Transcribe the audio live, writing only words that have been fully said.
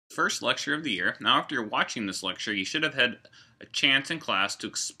First lecture of the year. Now, after you're watching this lecture, you should have had a chance in class to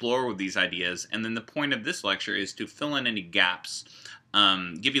explore with these ideas, and then the point of this lecture is to fill in any gaps,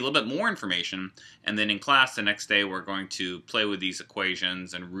 give you a little bit more information, and then in class the next day we're going to play with these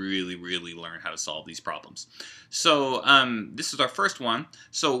equations and really learn how to solve these problems. So this is our first one.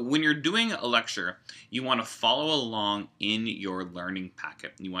 So when you're doing a lecture, you want to follow along in your learning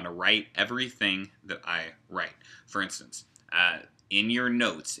packet. You want to write everything that I write. For instance, in your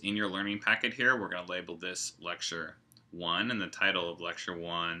notes, in your learning packet here, we're going to label this Lecture 1, and the title of Lecture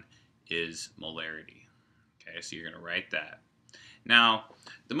 1 is Molarity. Okay, so you're going to write that. Now,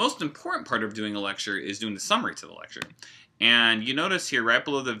 the most important part of doing a lecture is doing the summary to the lecture. And you notice here, right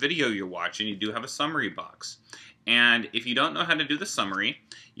below the video you're watching, you do have a summary box. And if you don't know how to do the summary,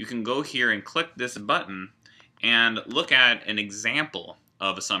 you can go here and click this button and look at an example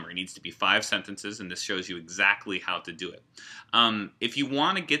of a summary. It needs to be 5 sentences, and this shows you exactly how to do it. If you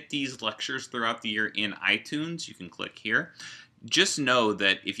want to get these lectures throughout the year in iTunes, you can click here. Just know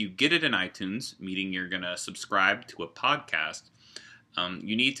that if you get it in iTunes, meaning you're going to subscribe to a podcast,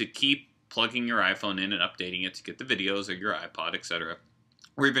 you need to keep plugging your iPhone in and updating it to get the videos, or your iPod, etc.,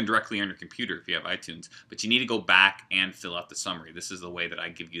 or even directly on your computer if you have iTunes. But you need to go back and fill out the summary. This is the way that I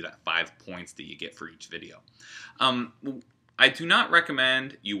give you that 5 points that you get for each video. I do not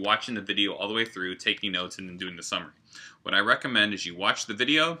recommend you watching the video all the way through, taking notes, and then doing the summary. What I recommend is you watch the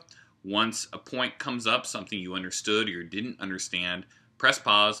video. Once a point comes up, something you understood or you didn't understand, press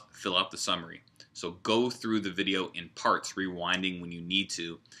pause, fill out the summary. So go through the video in parts, rewinding when you need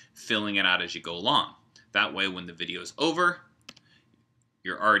to, filling it out as you go along. That way, when the video is over,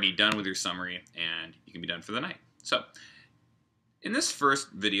 you're already done with your summary and you can be done for the night. So, in this first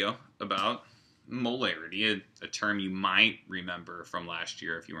video about molarity, a term you might remember from last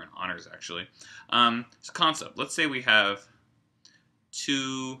year if you were in honors actually, it's a concept. Let's say we have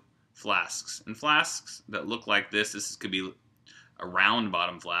 2 flasks, and flasks that look like this could be a round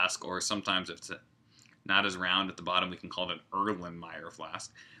bottom flask, or sometimes if it's not as round at the bottom, we can call it an Erlenmeyer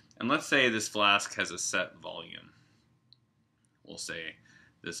flask. And let's say this flask has a set volume. We'll say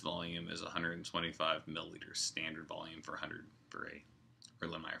this volume is 125 milliliters, standard volume for a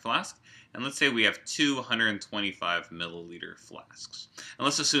Erlenmeyer flask. And let's say we have 225 milliliter flasks. And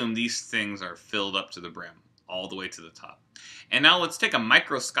let's assume these things are filled up to the brim, all the way to the top. And now let's take a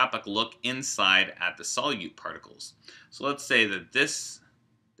microscopic look inside at the solute particles. So let's say that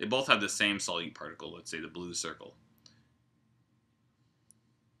they both have the same solute particle, let's say the blue circle.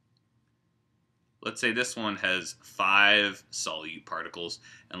 Let's say this one has 5 solute particles,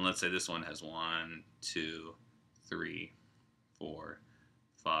 and let's say this one has 1, 2, 3, 4,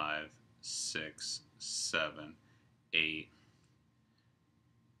 5, 6, 7, 8,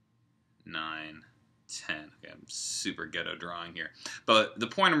 9, 10. Okay, I'm super ghetto drawing here. But the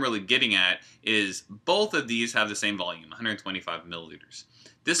point I'm really getting at is both of these have the same volume, 125 milliliters.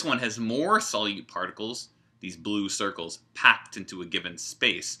 This one has more solute particles, these blue circles, packed into a given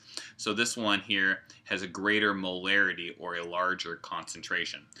space. So this one here has a greater molarity, or a larger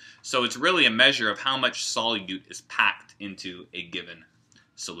concentration. So it's really a measure of how much solute is packed into a given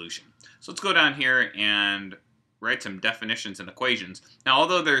solution. So let's go down here and write some definitions and equations. Now,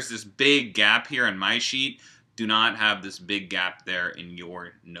 although there's this big gap here on my sheet, do not have this big gap there in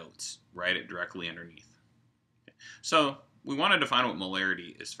your notes. Write it directly underneath. Okay. So we want to define what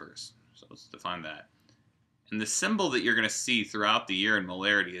molarity is first. So let's define that. And the symbol that you're going to see throughout the year in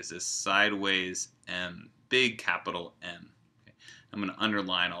molarity is this sideways M, big capital M. Okay. I'm going to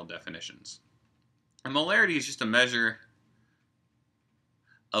underline all definitions. And molarity is just a measure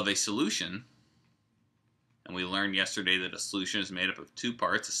of a solution. And we learned yesterday that a solution is made up of 2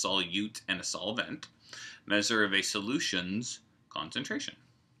 parts, a solute and a solvent. Measure of a solution's concentration.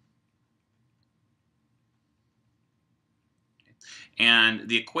 Okay. And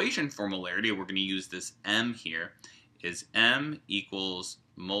the equation for molarity, we're going to use this M here, is M equals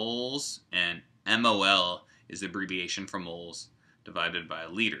moles, and MOL is the abbreviation for moles divided by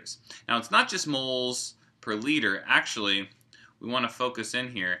liters. Now, it's not just moles per liter. Actually, we want to focus in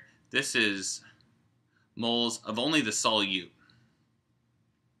here. This is moles of only the solute.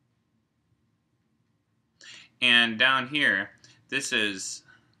 And down here, this is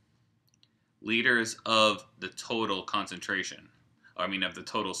liters of the total concentration, of the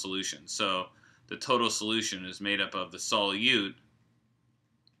total solution. So the total solution is made up of the solute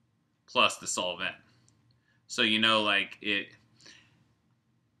plus the solvent. So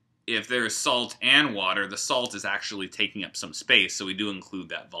if there's salt and water, the salt is actually taking up some space, so we do include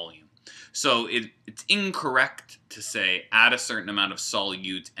that volume. So it's incorrect to say add a certain amount of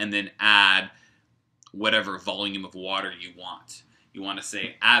solute and then add whatever volume of water you want. you want to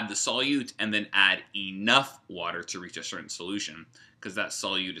say add the solute and then add enough water to reach a certain solution, because that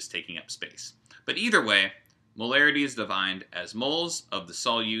solute is taking up space. But either way, molarity is defined as moles of the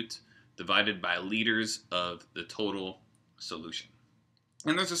solute divided by liters of the total solution.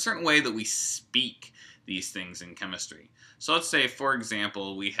 And there's a certain way that we speak these things in chemistry. So let's say, for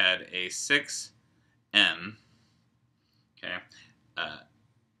example, we had a 6M, okay,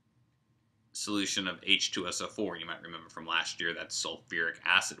 solution of H2SO4. You might remember from last year, that's sulfuric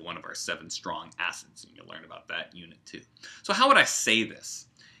acid, one of our 7 strong acids, and you'll learn about that in Unit 2. So how would I say this?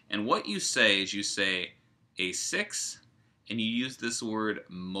 And what you say is you say a 6, and you use this word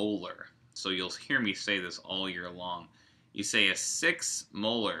molar. So you'll hear me say this all year long. You say a 6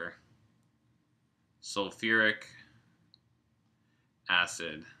 molar sulfuric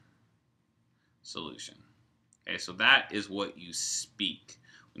acid solution. Okay, so that is what you speak.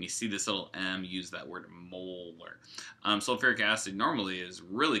 When you see this little M, use that word molar. Sulfuric acid normally is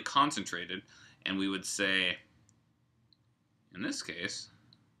really concentrated, and we would say, in this case,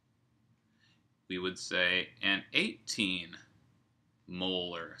 we would say an 18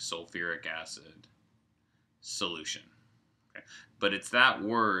 molar sulfuric acid solution. Okay. But it's that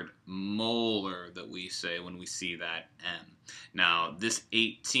word molar that we say when we see that M. Now, this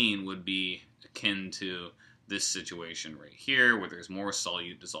 18 would be akin to this situation right here, where there's more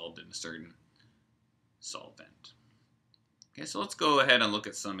solute dissolved in a certain solvent. Okay, so let's go ahead and look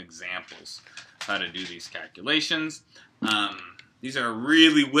at some examples how to do these calculations. These are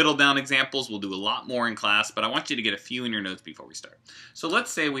really whittled down examples. We'll do a lot more in class, but I want you to get a few in your notes before we start. So let's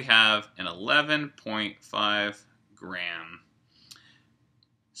say we have an 11.5 gram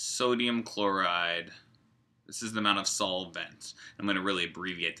sodium chloride. This is the amount of solvent. I'm going to really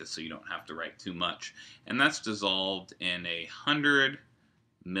abbreviate this so you don't have to write too much. And that's dissolved in 100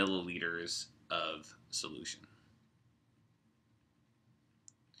 milliliters of solution.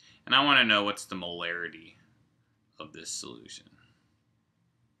 And I want to know what's the molarity of this solution.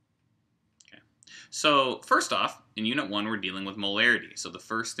 Okay. So first off, in Unit 1, we're dealing with molarity. So the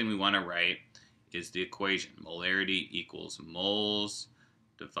first thing we want to write is the equation. Molarity equals moles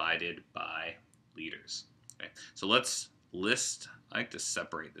divided by liters. Okay, so let's list, I like to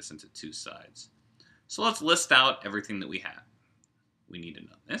separate this into 2 sides. So let's list out everything that we have. We need to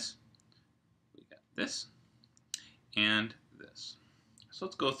know this, we got this, and this. So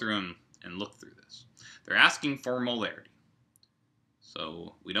let's go through and look through this. They're asking for molarity.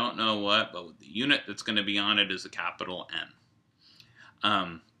 So we don't know what, but the unit that's going to be on it is a capital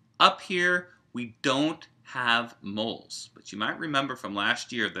M. Up here, we don't have moles, but you might remember from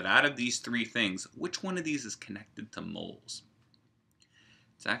last year that out of these 3 things, which one of these is connected to moles?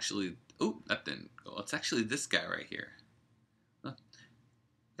 It's actually, oh, that didn't go. It's actually this guy right here.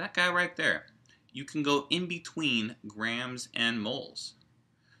 That guy right there. You can go in between grams and moles.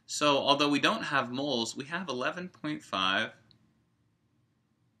 So although we don't have moles, we have 11.5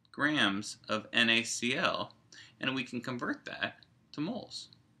 grams of NaCl, and we can convert that to moles.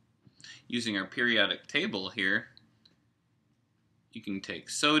 Using our periodic table here, you can take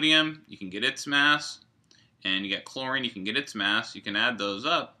sodium, you can get its mass, and you get chlorine, you can get its mass. You can add those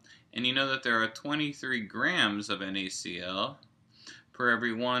up, and you know that there are 23 grams of NaCl per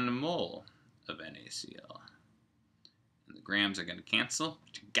every 1 mole of NaCl. And the grams are going to cancel.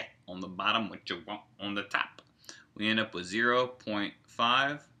 What you get on the bottom, what you want on the top. We end up with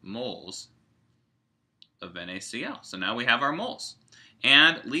 0.5 moles of NaCl. So now we have our moles.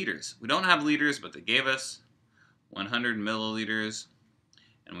 And liters. We don't have liters, but they gave us 100 milliliters.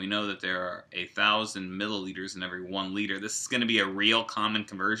 And we know that there are 1,000 milliliters in every 1 liter. This is going to be a real common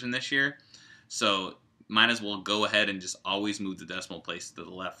conversion this year. So might as well go ahead and just always move the decimal place to the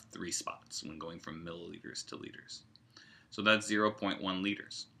left 3 spots when going from milliliters to liters. So that's 0.1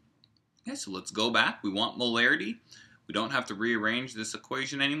 liters. Okay, so let's go back. We want molarity. We don't have to rearrange this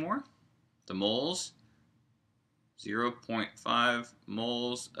equation anymore. The moles, 0.5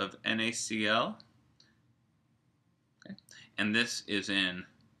 moles of NaCl. Okay. And this is in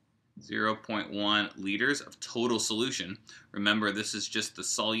 0.1 liters of total solution. Remember, this is just the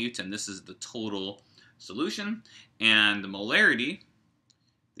solute and this is the total solution. And the molarity,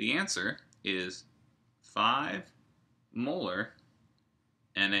 the answer is 5 molar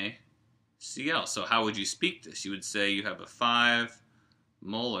NaCl. So how would you speak this? You would say you have a 5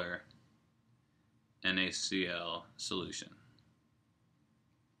 molar NaCl solution.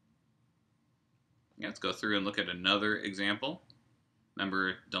 Yeah, let's go through and look at another example.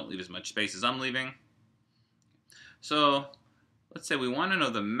 Remember, don't leave as much space as I'm leaving. So let's say we want to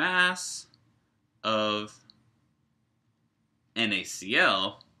know the mass of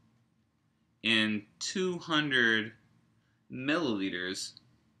NaCl in 200 milliliters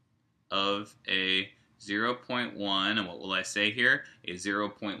of a 0.1, and what will I say here? A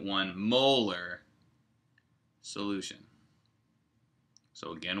 0.1 molar solution.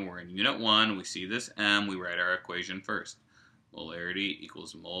 So again, we're in unit 1, we see this M, we write our equation first. Molarity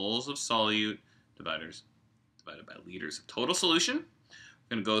equals moles of solute divided by liters of total solution.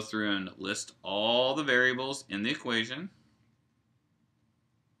 We're going to go through and list all the variables in the equation.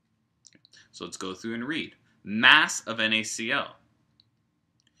 So let's go through and read. Mass of NaCl.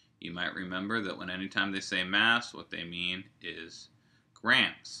 You might remember that when anytime they say mass, what they mean is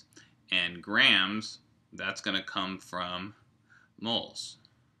grams. And grams, that's going to come from moles.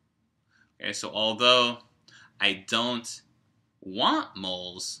 Okay, so although I don't want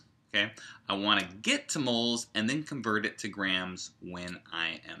moles, okay, I want to get to moles and then convert it to grams when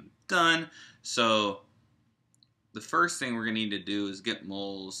I am done. So the first thing we're going to need to do is get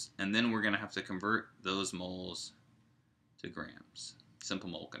moles, and then we're going to have to convert those moles to grams. Simple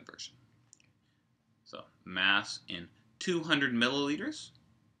mole conversion. So mass in 200 milliliters.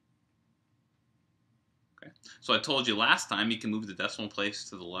 Okay. So I told you last time you can move the decimal place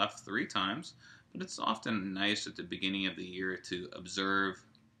to the left 3 times, but it's often nice at the beginning of the year to observe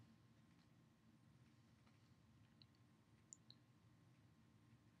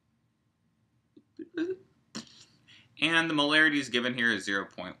and the molarity is given here is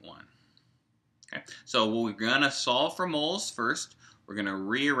 0.1. Okay. So we're going to solve for moles first. We're going to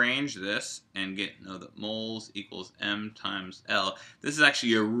rearrange this and know that moles equals M times L. This is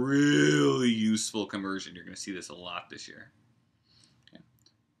actually a really useful conversion. You're going to see this a lot this year. Okay.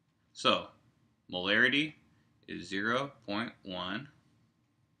 So molarity is 0.1.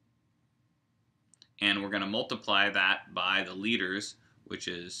 And we're going to multiply that by the liters, which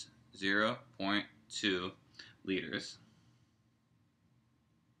is 0.2 liters.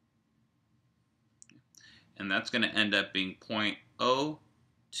 And that's going to end up being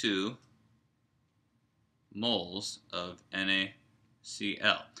 0.02 moles of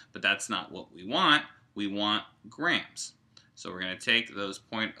NaCl. But that's not what we want. We want grams. So we're going to take those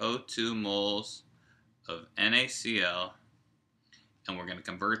 0.02 moles of NaCl and we're going to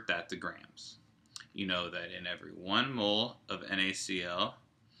convert that to grams. You know that in every 1 mole of NaCl,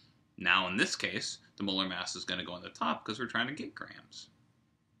 now in this case, the molar mass is going to go on the top because we're trying to get grams.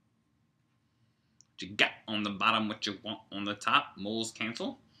 What you got on the bottom, what you want on the top, moles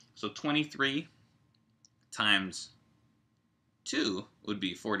cancel. So 23 times 2 would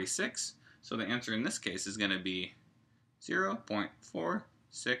be 46. So the answer in this case is going to be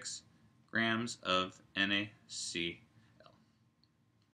 0.46 grams of NaCl.